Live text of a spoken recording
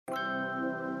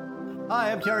Hi,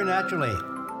 I'm Terry Naturally,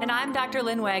 And I'm Dr.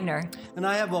 Lynn Wagner. and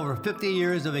I have over 50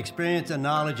 years of experience and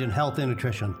knowledge in health and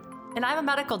nutrition. And I'm a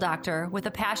medical doctor with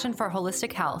a passion for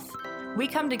holistic health. We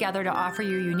come together to offer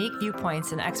you unique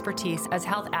viewpoints and expertise as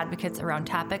health advocates around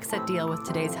topics that deal with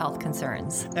today's health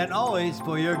concerns. And always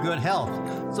for your good health.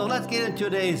 So let's get into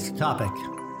today's topic.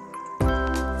 Good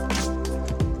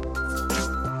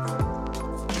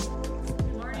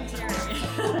morning, Terry.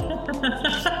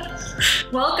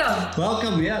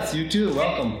 Welcome. Yes, you too.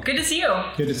 Welcome. Good to see you.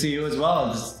 Good to see you as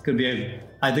well. This could be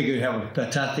I think you'd have a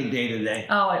fantastic day today.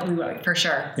 Oh, we will, for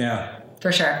sure. Yeah.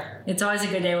 For sure. It's always a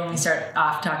good day when we start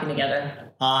off talking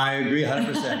together. I agree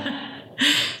 100%.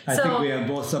 I think we have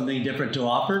both something different to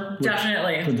offer.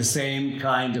 Definitely. For the same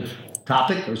kind of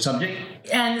topic or subject.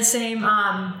 And the same,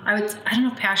 I don't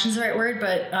know if passion's the right word,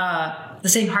 but the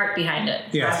same heart behind it.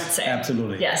 Yes, I would say.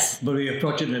 absolutely. Yes. But we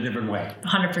approach it in a different way.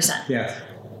 100%. Yes.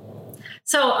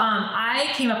 So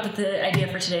I came up with the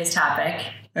idea for today's topic.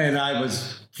 And I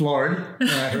was floored when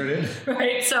I heard it.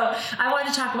 Right. So I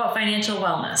wanted to talk about financial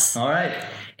wellness. All right.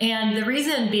 And the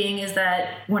reason being is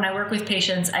that when I work with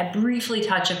patients, I briefly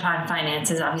touch upon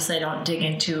finances. Obviously, I don't dig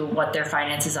into what their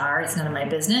finances are. It's none of my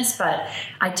business. But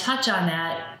I touch on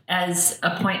that as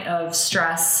a point of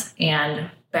stress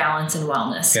and balance and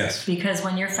wellness. Yes. Because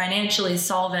when you're financially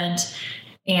solvent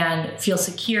and feel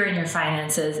secure in your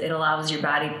finances, it allows your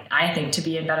body, I think, to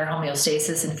be in better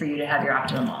homeostasis and for you to have your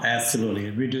optimum wellness. Absolutely.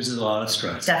 It reduces a lot of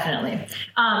stress. Definitely.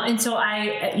 And so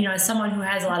I, as someone who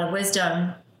has a lot of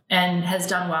wisdom and has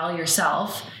done well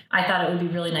yourself, I thought it would be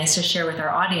really nice to share with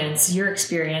our audience your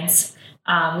experience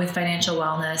with financial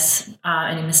wellness,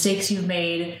 any mistakes you've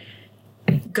made,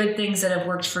 good things that have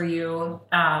worked for you,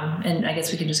 and I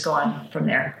guess we can just go on from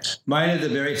there. Mine is a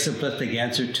very simplistic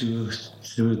answer to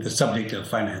the subject of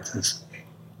finances.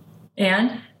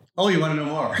 And? Oh, you want to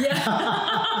know more? Yeah,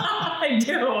 I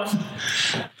do.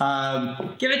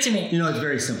 Give it to me. It's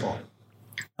very simple.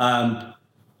 I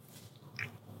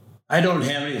don't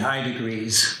have any high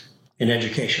degrees in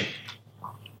education.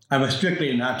 I'm strictly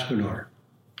an entrepreneur.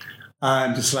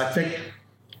 I'm dyslexic.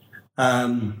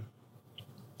 And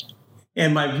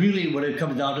what it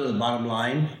comes down to the bottom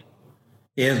line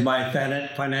is my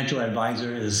financial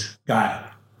advisor is God.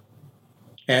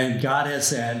 And God has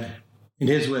said in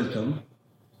his wisdom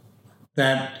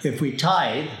that if we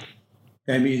tithe,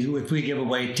 that means if we give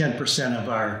away 10% of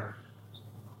our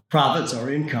profits or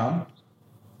income,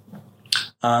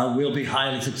 we'll be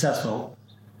highly successful,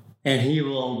 and he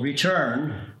will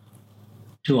return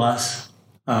to us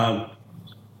bushel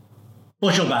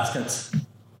baskets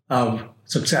of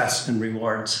success and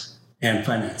rewards and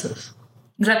finances.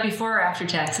 Is that before or after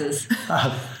taxes?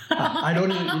 I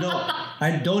don't even know.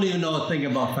 I don't even know a thing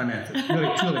about finances.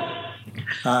 Really, truly.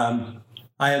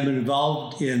 I have been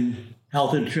involved in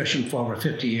health and nutrition for over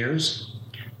 50 years.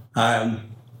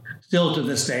 Still to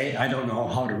this day, I don't know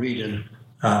how to read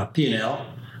a P&L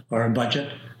or a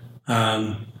budget.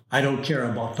 I don't care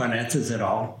about finances at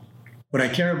all. What I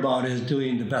care about is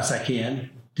doing the best I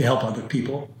can to help other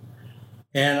people.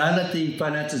 And I let the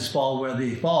finances fall where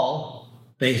they fall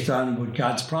based on what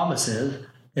God's promise is,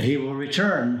 that he will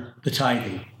return the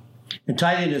tithing. And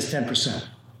tithing is 10%.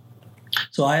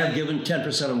 So I have given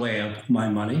 10% away of my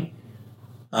money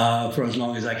for as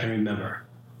long as I can remember.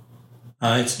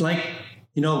 It's like,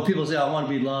 people say, I want to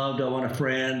be loved, I want a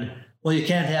friend. Well, you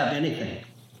can't have anything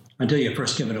until you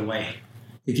first give it away.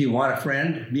 If you want a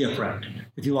friend, be a friend.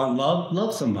 If you want love,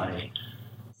 love somebody.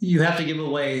 You have to give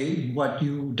away what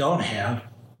you don't have,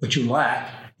 what you lack,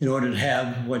 in order to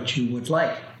have what you would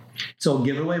like. So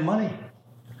give away money.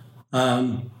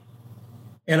 And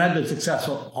I've been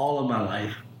successful all of my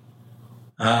life.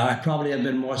 I probably have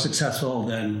been more successful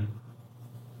than,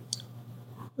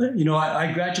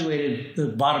 I graduated the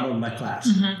bottom of my class.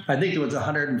 Mm-hmm. I think there was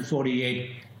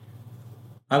 148.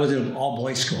 I was in an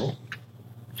all-boys school.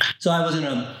 So I was in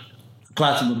a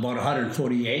class of about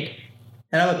 148.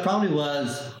 And I probably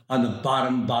was on the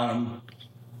bottom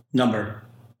number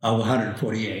of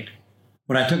 148.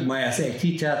 When I took my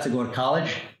SAT test to go to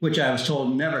college, which I was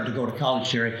told never to go to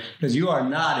college, Terry, because you are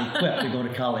not equipped to go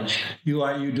to college.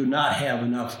 You do not have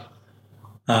enough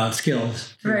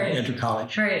skills to enter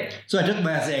college. Right. So I took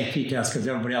my SAT test because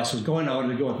everybody else was going. I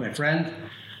wanted to go with my friend.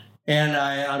 And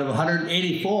out of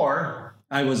 184,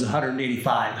 I was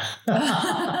 185.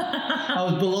 I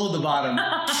was below the bottom.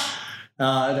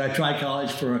 And I tried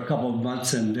college for a couple of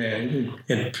months, and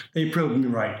they proved me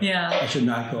right. Yeah. I should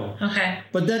not go. Okay.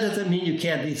 But that doesn't mean you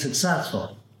can't be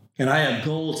successful. And I have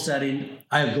goal setting.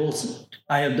 I have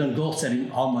done goal setting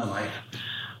all my life.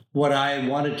 What I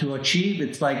wanted to achieve,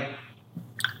 it's like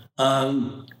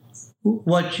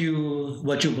what you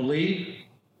believe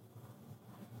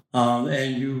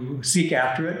and you seek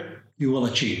after it, you will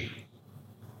achieve.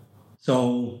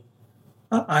 So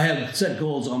I have set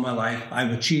goals all my life.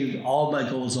 I've achieved all my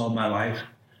goals all my life.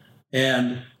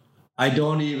 And I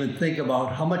don't even think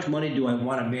about how much money do I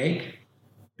want to make,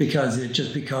 because it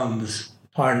just becomes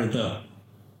part of the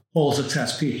whole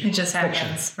success piece. It just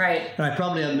happens, right? And I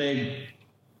probably have made,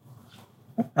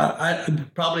 I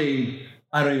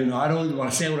don't even know. I don't even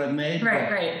want to say what I've made.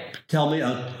 Right. Tell me,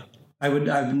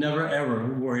 I've never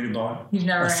ever worried about. You've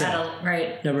never had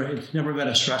right. Never, it's never been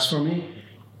a stress for me,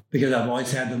 because I've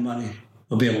always had the money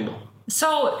available.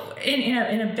 So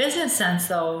in a business sense,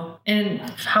 though, in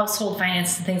household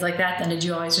finance and things like that, then did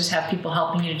you always just have people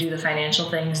helping you to do the financial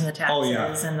things and the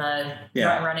taxes and the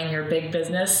running your big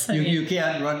business? I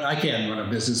can't run a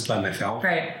business by myself.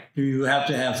 Right. You have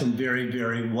to have some very,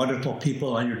 very wonderful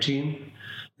people on your team.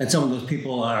 And some of those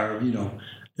people are,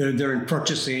 they're in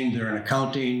purchasing, they're in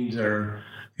accounting, they're,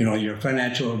 your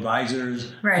financial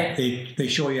advisors. Right. They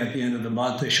show you at the end of the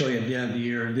month, they show you at the end of the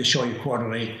year, they show you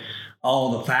quarterly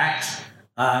all the facts.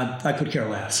 I could care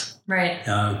less. Right.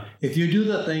 If you do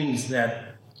the things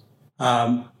that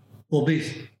will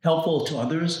be helpful to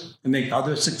others and make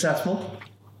others successful,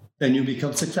 then you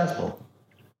become successful.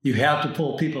 You have to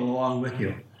pull people along with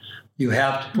you. You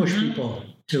have to push people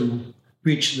to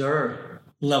reach their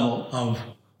level of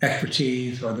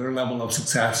expertise or their level of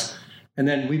success, and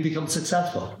then we become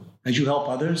successful. As you help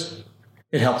others,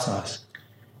 it helps us.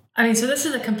 I mean, so this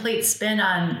is a complete spin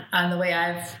on the way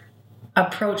I've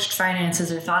approached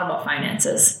finances or thought about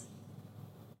finances.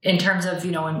 In terms of,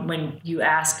 when you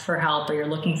ask for help or you're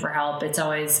looking for help, it's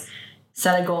always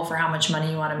set a goal for how much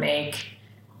money you want to make,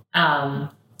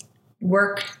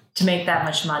 work to make that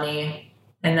much money,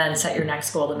 and then set your next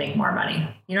goal to make more money.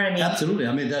 You know what I mean? Absolutely.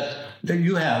 I mean, that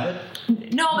you have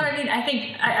it. No, but I mean, I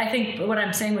think what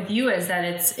I'm saying with you is that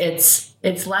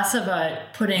it's less of a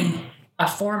putting a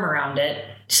form around it.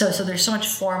 So there's so much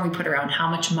form we put around how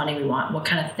much money we want, what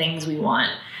kind of things we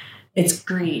want. It's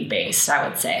greed based, I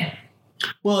would say.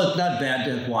 Well, it's not bad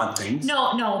to want things.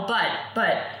 No, but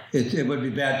it would be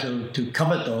bad to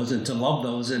covet those and to love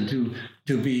those and to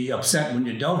be upset when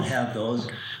you don't have those.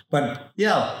 But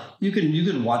yeah, you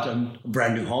can want a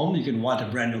brand new home, you can want a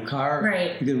brand new car,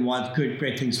 right? You can want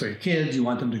great things for your kids. You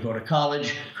want them to go to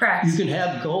college. Correct. You can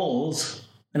have goals,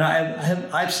 and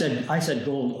I set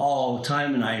goals all the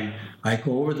time, and I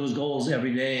go over those goals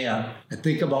every day. I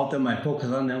think about them. I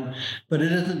focus on them. But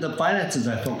it isn't the finances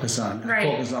I focus on. Right.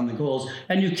 I focus on the goals.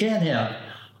 And you can have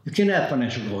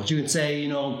financial goals. You can say,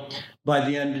 by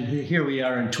the end, here we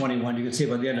are in 21, you can say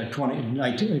by the end of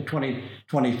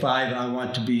 2025, I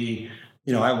want to be,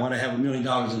 I want to have $1 million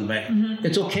in the bank. Mm-hmm.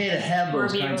 It's okay to have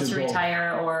those kinds of goals. Or be able to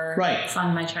retire or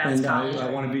fund my child's and college.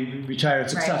 I want to be retired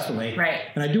successfully. Right.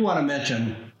 And I do want to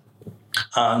mention,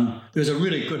 there's a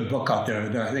really good book out there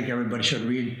that I think everybody should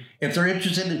read if they're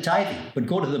interested in tithing, but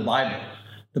go to the Bible.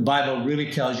 The Bible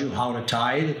really tells you how to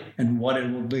tithe and what it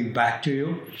will bring back to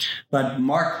you. But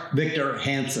Mark Victor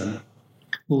Hansen,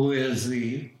 who is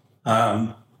the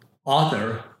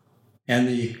author and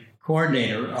the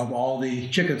coordinator of all the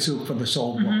Chicken Soup for the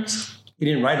Soul books. He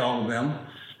didn't write all of them,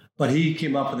 but he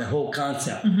came up with the whole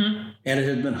concept. Mm-hmm. And it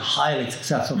has been highly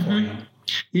successful for him.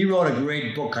 He wrote a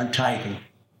great book on tithing.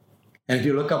 And if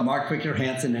you look up Mark Victor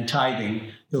Hansen and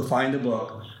tithing, you'll find the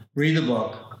book. Read the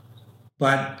book.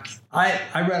 But I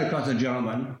ran across a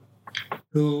gentleman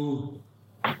who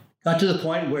got to the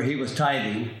point where he was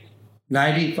tithing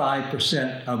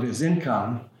 95% of his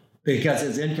income, because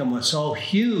his income was so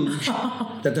huge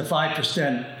that the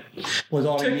 5% was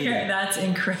all he needed. That's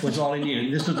incredible. Was all he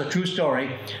needed. This was a true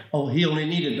story. Oh, he only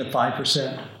needed the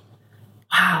 5%.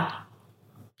 Wow.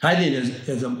 Tithing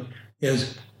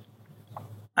is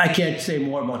I can't say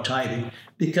more about tithing,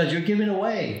 because you're giving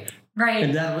away. Right.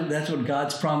 And that's what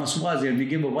God's promise was. If you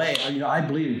give away, I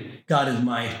believe God is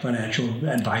my financial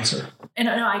advisor. And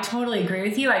no, I totally agree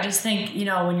with you. I just think,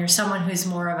 when you're someone who's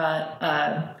more of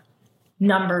a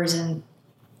numbers, and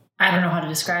I don't know how to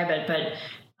describe it, but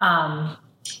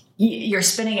you're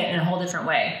spinning it in a whole different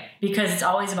way, because it's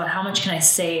always about how much can I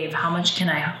save? How much can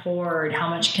I hoard? How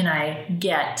much can I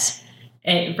get?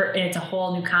 And it's a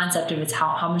whole new concept of it's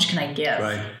how much can I give?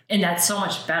 Right. And that's so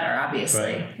much better,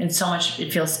 obviously. Right. And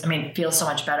it feels so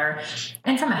much better.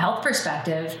 And from a health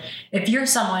perspective, if you're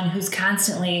someone who's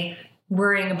constantly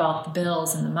worrying about the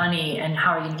bills and the money and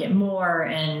how are you going to get more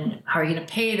and how are you going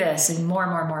to pay this and more,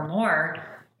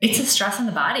 it's a stress on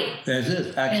the body. It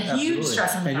is. A huge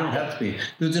stress on the body. You don't have to be.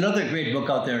 There's another great book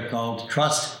out there called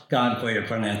Trust God for Your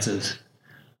Finances,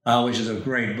 which is a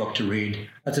great book to read.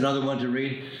 That's another one to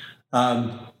read.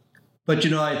 But,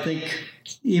 I think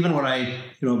even when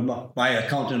my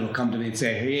accountant will come to me and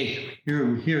say, hey,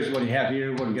 here's what you have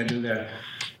here, what we got to do there.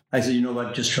 I said, you know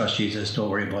what, just trust Jesus, don't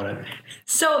worry about it.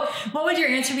 So what would your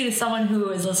answer be to someone who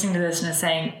is listening to this and is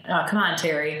saying, oh, come on,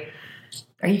 Terry,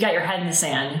 or you got your head in the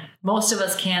sand. Most of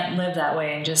us can't live that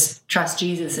way and just trust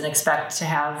Jesus and expect to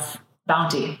have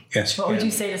bounty. Yes. What would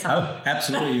you say to someone? Oh,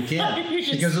 absolutely, you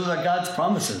can. Because those are God's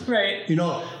promises. Right.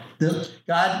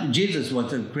 Jesus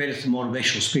was the greatest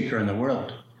motivational speaker in the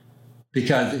world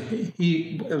because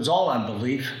it was all on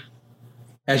belief.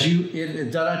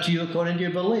 It's done unto you according to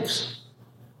your beliefs.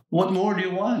 What more do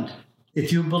you want?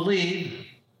 If you believe,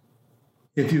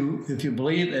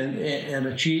 and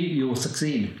achieve, you will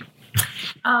succeed.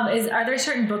 Are there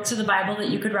certain books of the Bible that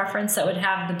you could reference that would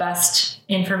have the best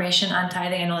information on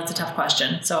tithing? I know that's a tough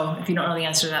question, so if you don't know the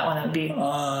answer to that one, that would be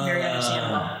very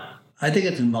understandable. I think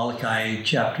it's in Malachi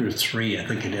chapter 3. I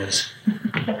think it is.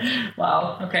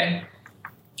 Wow. Okay.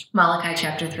 Malachi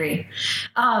chapter 3.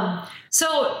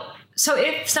 So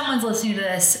if someone's listening to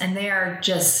this and they are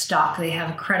just stuck, they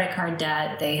have credit card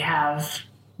debt, they have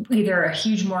either a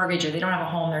huge mortgage or they don't have a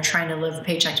home, they're trying to live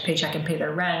paycheck to paycheck and pay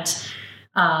their rent,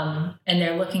 and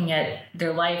they're looking at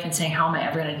their life and saying, how am I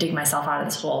ever going to dig myself out of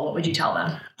this hole? What would you tell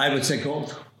them? I would say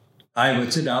gold. I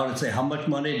would sit down and say, how much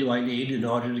money do I need in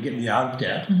order to get me out of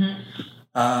debt?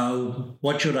 Mm-hmm.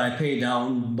 What should I pay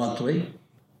down monthly?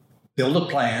 Build a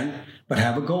plan, but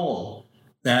have a goal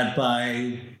that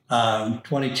by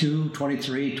 22,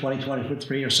 23,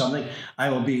 2023 or something, I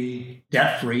will be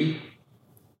debt-free,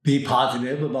 be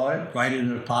positive about it, write it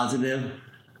in a positive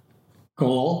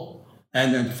goal,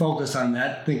 and then focus on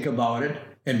that, think about it,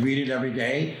 and read it every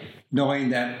day, knowing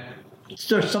that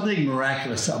there's something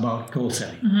miraculous about goal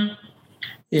setting. Mm-hmm.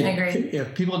 I agree.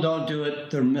 If people don't do it,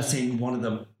 they're missing one of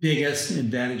the biggest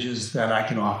advantages that I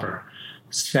can offer.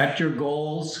 Set your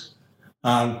goals,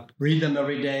 read them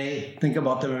every day, think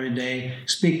about them every day,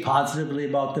 speak positively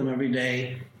about them every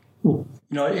day. What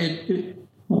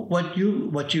you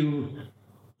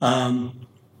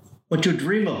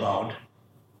dream about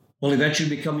will eventually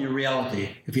become your reality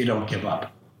if you don't give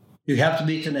up. You have to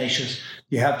be tenacious.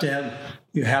 You have to have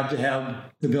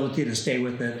the ability to stay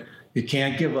with it. You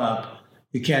can't give up.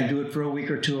 You can't do it for a week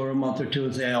or two or a month or two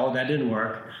and say, oh, that didn't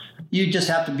work. You just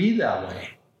have to be that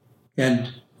way.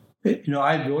 And,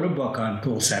 I wrote a book on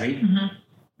goal setting. Mm-hmm.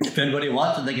 If anybody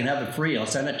wants it, they can have it free. I'll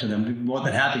send it to them. I'd be more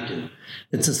than happy to.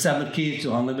 It's the 7 keys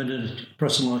to unlimited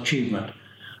personal achievement.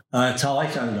 It's how I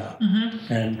started out.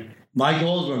 Mm-hmm. And my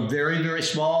goals were very, very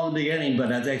small in the beginning, but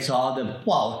as I saw them,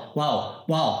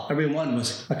 wow, every one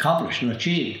was accomplished and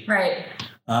achieved. Right.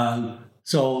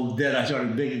 So then I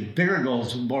started bigger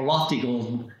goals, more lofty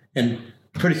goals, and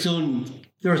pretty soon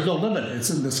there's no limit.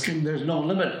 There's no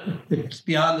limit. It's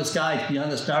beyond the sky, it's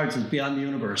beyond the stars, it's beyond the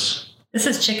universe. This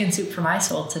is chicken soup for my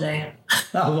soul today.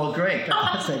 Oh, well, great. No,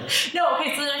 okay, so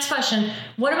the next question.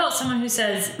 What about someone who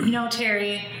says,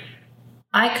 Terry,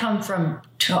 I come from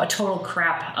a total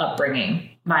crap upbringing.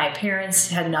 My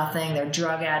parents had nothing. They're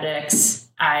drug addicts.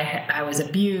 I was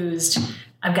abused.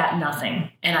 I've got nothing.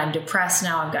 And I'm depressed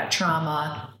now. I've got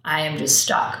trauma. I am just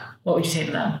stuck. What would you say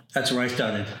to them? That's where I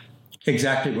started.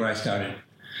 Exactly where I started.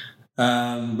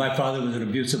 My father was an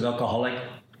abusive alcoholic.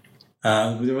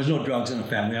 There was no drugs in the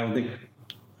family. I don't think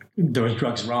there was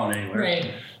drugs around anywhere.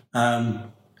 Right. My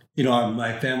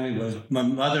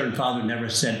mother and father never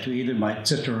said to either my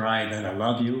sister or I that I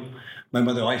love you. My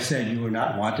mother always said you were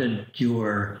not wanted. You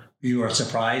were a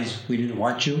surprise. We didn't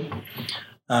want you.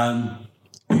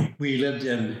 We lived we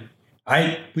didn't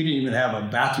even have a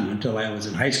bathroom until I was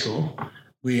in high school.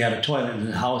 We had a toilet in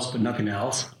the house, but nothing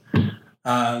else. We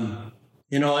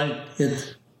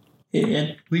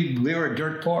were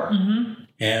dirt poor. Mm-hmm.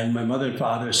 And my mother and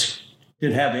father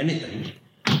didn't have anything,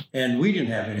 and we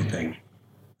didn't have anything.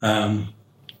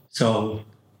 So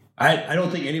I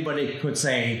don't think anybody could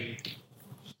say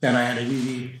that I had an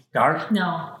easy start.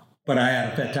 No. But I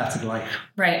had a fantastic life.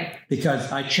 Right. Because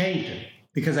I changed it.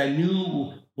 Because I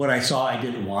knew what I saw I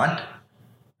didn't want.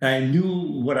 I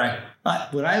knew when I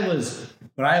was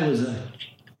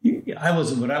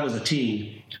a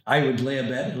teen, I would lay in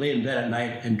bed at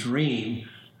night and dream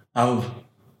of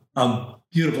a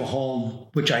beautiful home,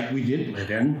 which we didn't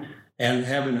live in, and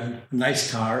having a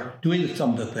nice car, doing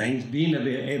some of the things, being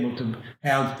able to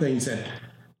have things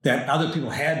that other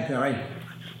people had that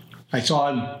I saw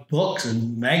in books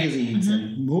and magazines mm-hmm.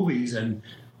 and movies, and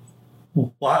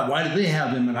why do they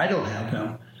have them and I don't have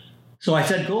them? So I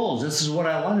set goals. This is what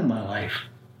I want in my life.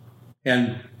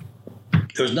 And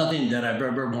there's nothing that I've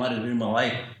ever wanted in my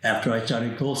life after I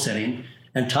started goal setting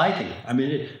and tithing. I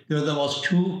mean, they're the most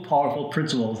two powerful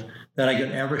principles that I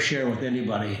could ever share with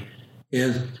anybody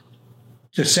is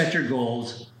to set your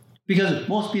goals, because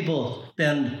most people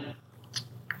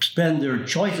spend their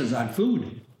choices on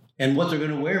food and what they're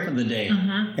going to wear for the day,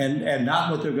 and not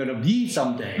what they're going to be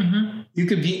someday. You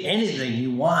can be anything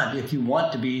you want if you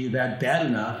want to be that bad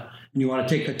enough, and you want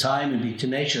to take the time and be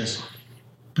tenacious.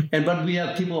 But we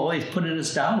have people always putting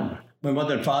us down. My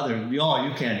mother and father, oh,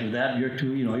 you can't do that. You're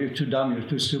too dumb. You're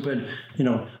too stupid.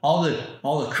 All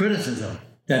the criticism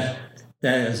that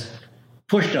is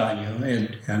pushed on you,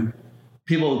 and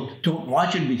people don't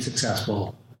want you to be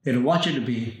successful. They don't want you to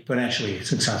be financially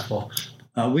successful.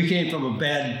 We came from a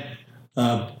bad,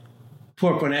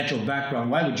 poor financial background.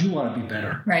 Why would you want to be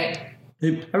better? Right.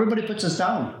 Everybody puts us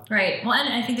down. Right. Well,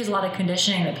 and I think there's a lot of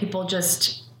conditioning that people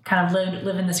just kind of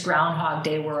live in this Groundhog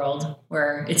Day world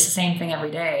where it's the same thing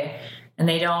every day, and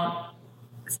they don't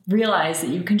realize that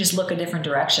you can just look a different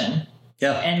direction.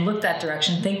 Yeah. And look that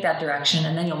direction, think that direction,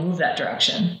 and then you'll move that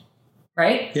direction.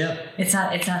 Right? Yeah. It's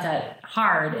not that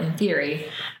hard in theory,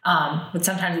 but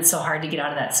sometimes it's so hard to get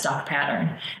out of that stuck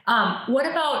pattern. What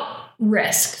about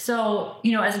risk? So,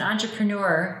 as an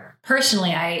entrepreneur,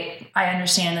 personally, I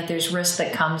understand that there's risk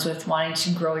that comes with wanting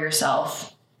to grow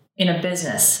yourself in a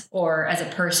business or as a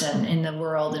person in the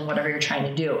world and whatever you're trying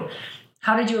to do.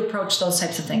 How did you approach those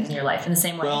types of things in your life in the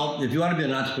same way? Well, if you want to be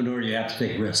an entrepreneur, you have to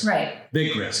take risks. Right.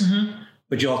 Big risks.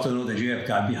 But you also know that you have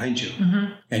God behind you,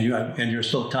 and you're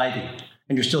still tithing,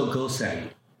 and you're still goal setting.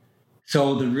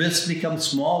 So the risks become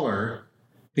smaller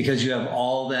because you have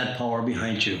all that power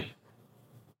behind you.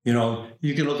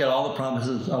 You can look at all the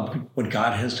promises of what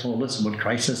God has told us and what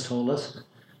Christ has told us,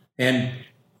 and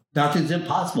nothing's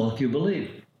impossible if you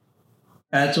believe.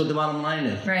 That's what the bottom line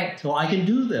is. Right. So I can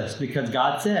do this because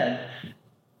God said,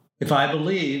 if I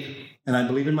believe, and I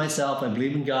believe in myself, I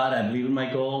believe in God, I believe in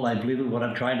my goal, I believe in what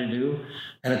I'm trying to do,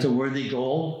 and it's a worthy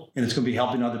goal, and it's going to be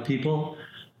helping other people.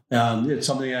 It's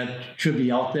something that should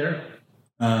be out there.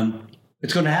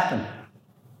 It's going to happen.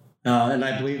 And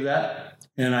I believe that,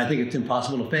 and I think it's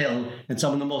impossible to fail. And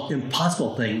some of the most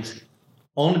impossible things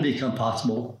only become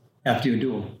possible after you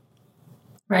do them.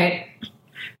 Right.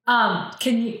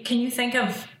 Can you think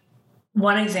of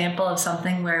one example of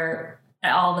something where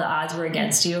all the odds were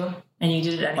against you and you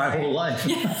did it anyway? My whole life.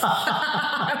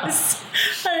 I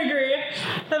agree.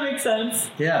 That makes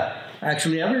sense. Yeah,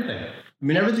 actually everything.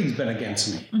 Everything's been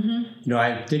against me.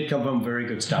 I did come from a very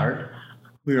good start.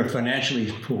 We were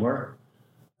financially poor.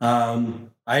 I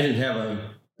didn't have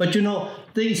but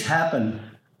things happen.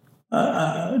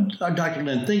 Dr.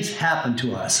 Lynn, things happen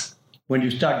to us when you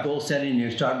start goal setting and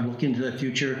you start looking to the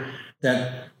future.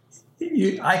 That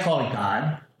I call it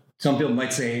God. Some people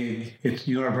might say it's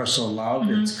universal love,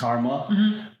 it's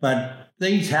karma, but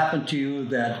things happen to you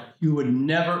that you would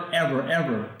never, ever,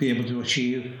 ever be able to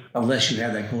achieve unless you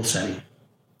have that goal setting.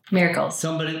 Miracles.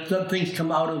 Some things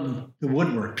come out of the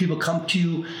woodwork. People come to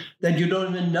you that you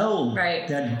don't even know, right,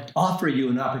 that offer you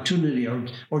an opportunity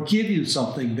or give you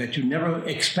something that you never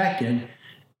expected,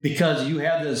 because you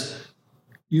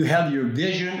have your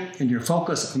vision and your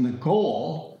focus on the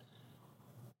goal,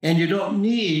 and you don't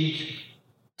need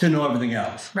to know everything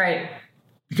else. Right.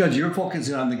 Because you're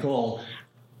focusing on the goal.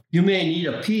 You may need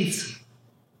a piece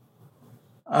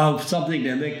of something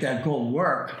to make that goal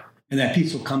work, and that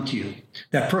piece will come to you.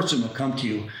 That person will come to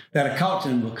you. That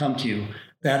accountant will come to you.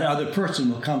 That other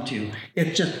person will come to you.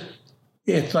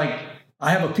 It's like I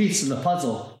have a piece of the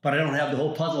puzzle, but I don't have the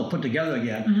whole puzzle put together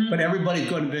again. But everybody's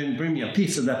going to bring me a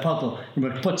piece of that puzzle, and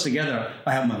when it puts together,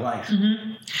 I have my life.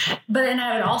 But then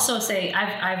I would also say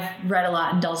I've read a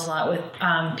lot and dealt a lot with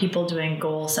people doing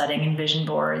goal setting and vision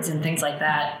boards and things like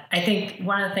that. I think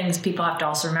one of the things people have to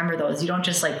also remember, though, is you don't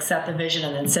just set the vision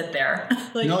and then sit there.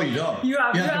 No, you don't. You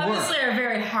obviously are a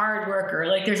very hard worker.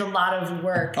 There's a lot of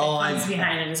work that comes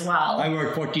behind it as well. I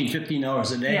work 14, 15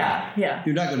 hours a day. Yeah.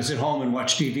 You're not going to sit home and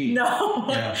watch TV. No.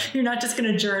 Yeah. You're not just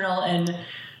going to journal and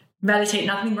meditate.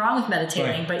 Nothing wrong with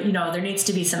meditating, right, but there needs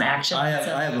to be some action. I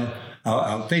have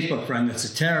a Facebook friend that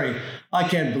says, Terry, I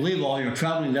can't believe all your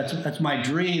traveling. That's my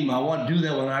dream. I want to do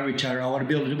that when I retire. I want to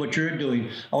be able to do what you're doing.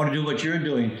 I want to do what you're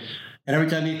doing. And every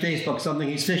time he Facebook something,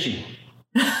 he's fishing.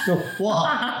 So,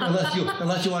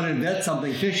 unless you want to invent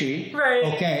something fishy, right?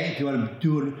 Okay, if you want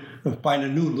to find a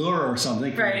new lure or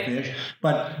something for the fish,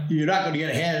 but you're not going to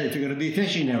get ahead if you're going to be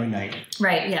fishing every night.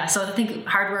 Right. Yeah. So I think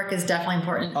hard work is definitely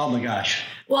important. Oh my gosh.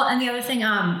 Well, and the other thing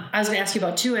I was going to ask you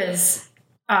about too is,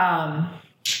 I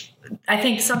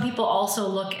think some people also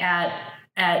look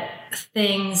at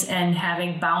things and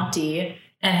having bounty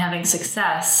and having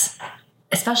success,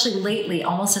 especially lately,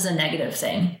 almost as a negative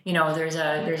thing. There's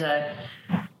a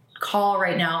call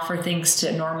right now for things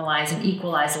to normalize and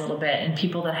equalize a little bit, and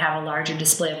people that have a larger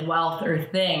display of wealth or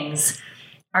things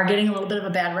are getting a little bit of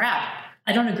a bad rap.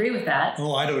 I don't agree with that.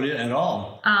 Oh, I don't at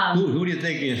all. Who do you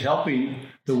think is helping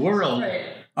the world? Right.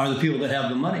 Are the people that have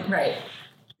the money. Right.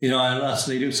 Unless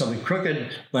they do something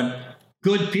crooked, but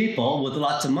good people with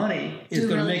lots of money is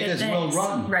going to make this world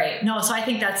run. Right. No, so I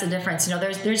think that's the difference.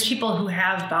 There's people who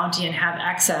have bounty and have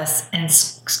excess and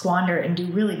squander and do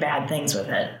really bad things with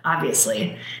it,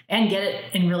 obviously, and get it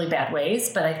in really bad ways.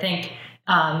 But I think,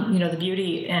 the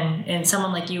beauty in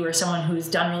someone like you or someone who's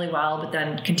done really well, but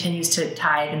then continues to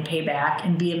tithe and pay back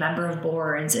and be a member of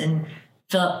boards and,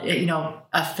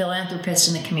 a philanthropist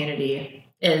in the community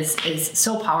is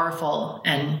so powerful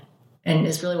and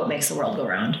is really what makes the world go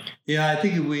round. Yeah, I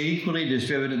think if we equally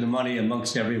distributed the money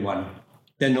amongst everyone,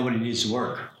 then nobody needs to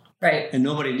work. Right. And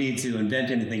nobody needs to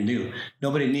invent anything new.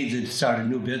 Nobody needs to start a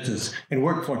new business and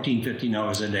work 14, 15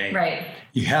 hours a day. Right.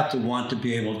 You have to want to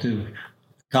be able to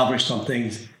accomplish some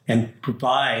things and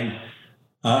provide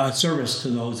a service to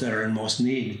those that are in most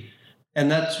need. And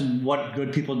that's what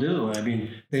good people do. I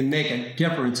mean, they make a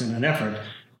difference in an effort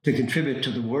to contribute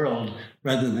to the world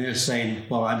rather than just saying,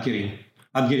 well, I'm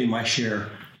getting my share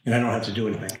and I don't have to do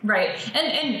anything. Right.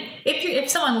 And if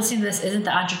someone listening to this isn't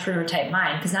the entrepreneur type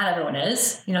mind, because not everyone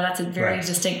is, that's a very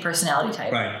distinct personality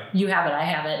type. Right. You have it, I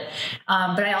have it.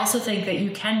 But I also think that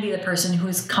you can be the person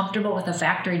who's comfortable with a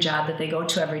factory job that they go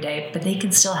to every day, but they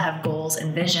can still have goals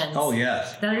and visions. Oh,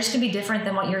 yes. That are just going to be different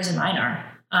than what yours and mine are.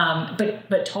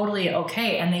 But totally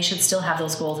okay. And they should still have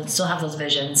those goals and still have those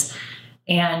visions.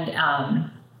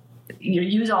 And, you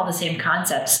use all the same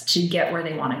concepts to get where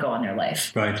they want to go in their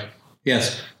life. Right.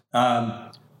 Yes.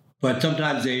 But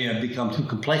sometimes they become too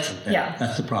complacent. Yeah.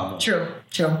 That's the problem. True.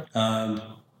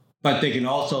 But they can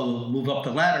also move up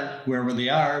the ladder wherever they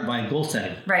are by goal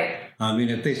setting. Right. I mean,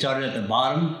 if they started at the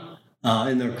bottom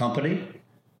in their company,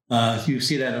 you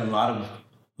see that in a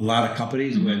lot of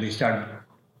companies where they start,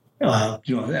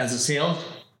 as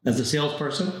a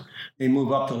salesperson, they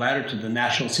move up the ladder to the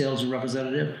national sales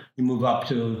representative. They move up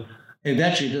to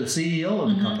eventually to the CEO of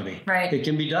the company. Right. It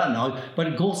can be done now,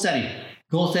 but goal setting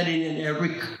in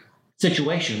every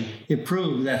situation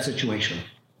improves that situation.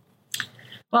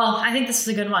 Well, I think this is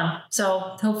a good one.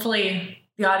 So hopefully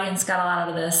the audience got a lot out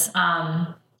of this.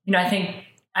 I think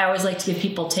I always like to give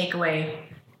people takeaway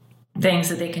things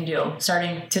that they can do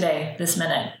starting today, this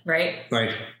minute, right?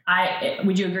 Right.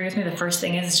 Would you agree with me? The first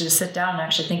thing is to just sit down and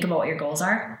actually think about what your goals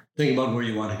are. Think about where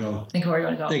you want to go. Think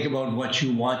about what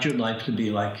you want your life to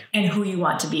be like. And who you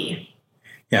want to be.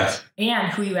 Yes.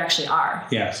 And who you actually are.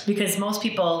 Yes. Because most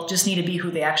people just need to be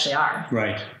who they actually are.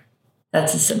 Right.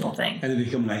 That's a simple thing. And they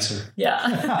become nicer. Yeah.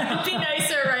 Be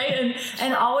nicer, right?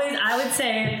 And always, I would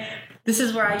say, this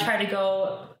is where I try to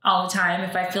go all the time.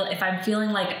 If I'm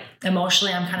feeling like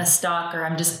emotionally I'm kind of stuck or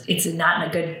it's not in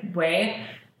a good way,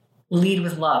 lead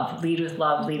with love,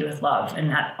 and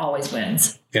that always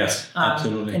wins. Yes,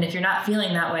 absolutely. And if you're not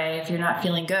feeling that way, if you're not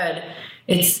feeling good,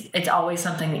 it's always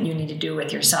something that you need to do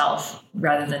with yourself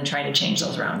rather than trying to change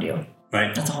those around you.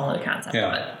 Right. That's a whole other concept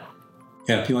of it.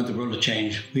 Yeah, if you want the world to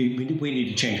change, we need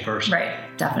to change first.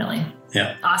 Right, definitely.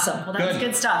 Yeah. Awesome. Well, that was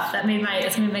good stuff.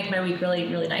 It's going to make my week really,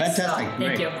 really nice. Fantastic. So,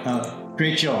 thank you.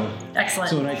 Great show. Excellent.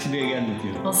 So nice to be again with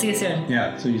you. We'll see you soon.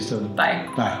 Yeah, see you soon. Bye.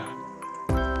 Bye.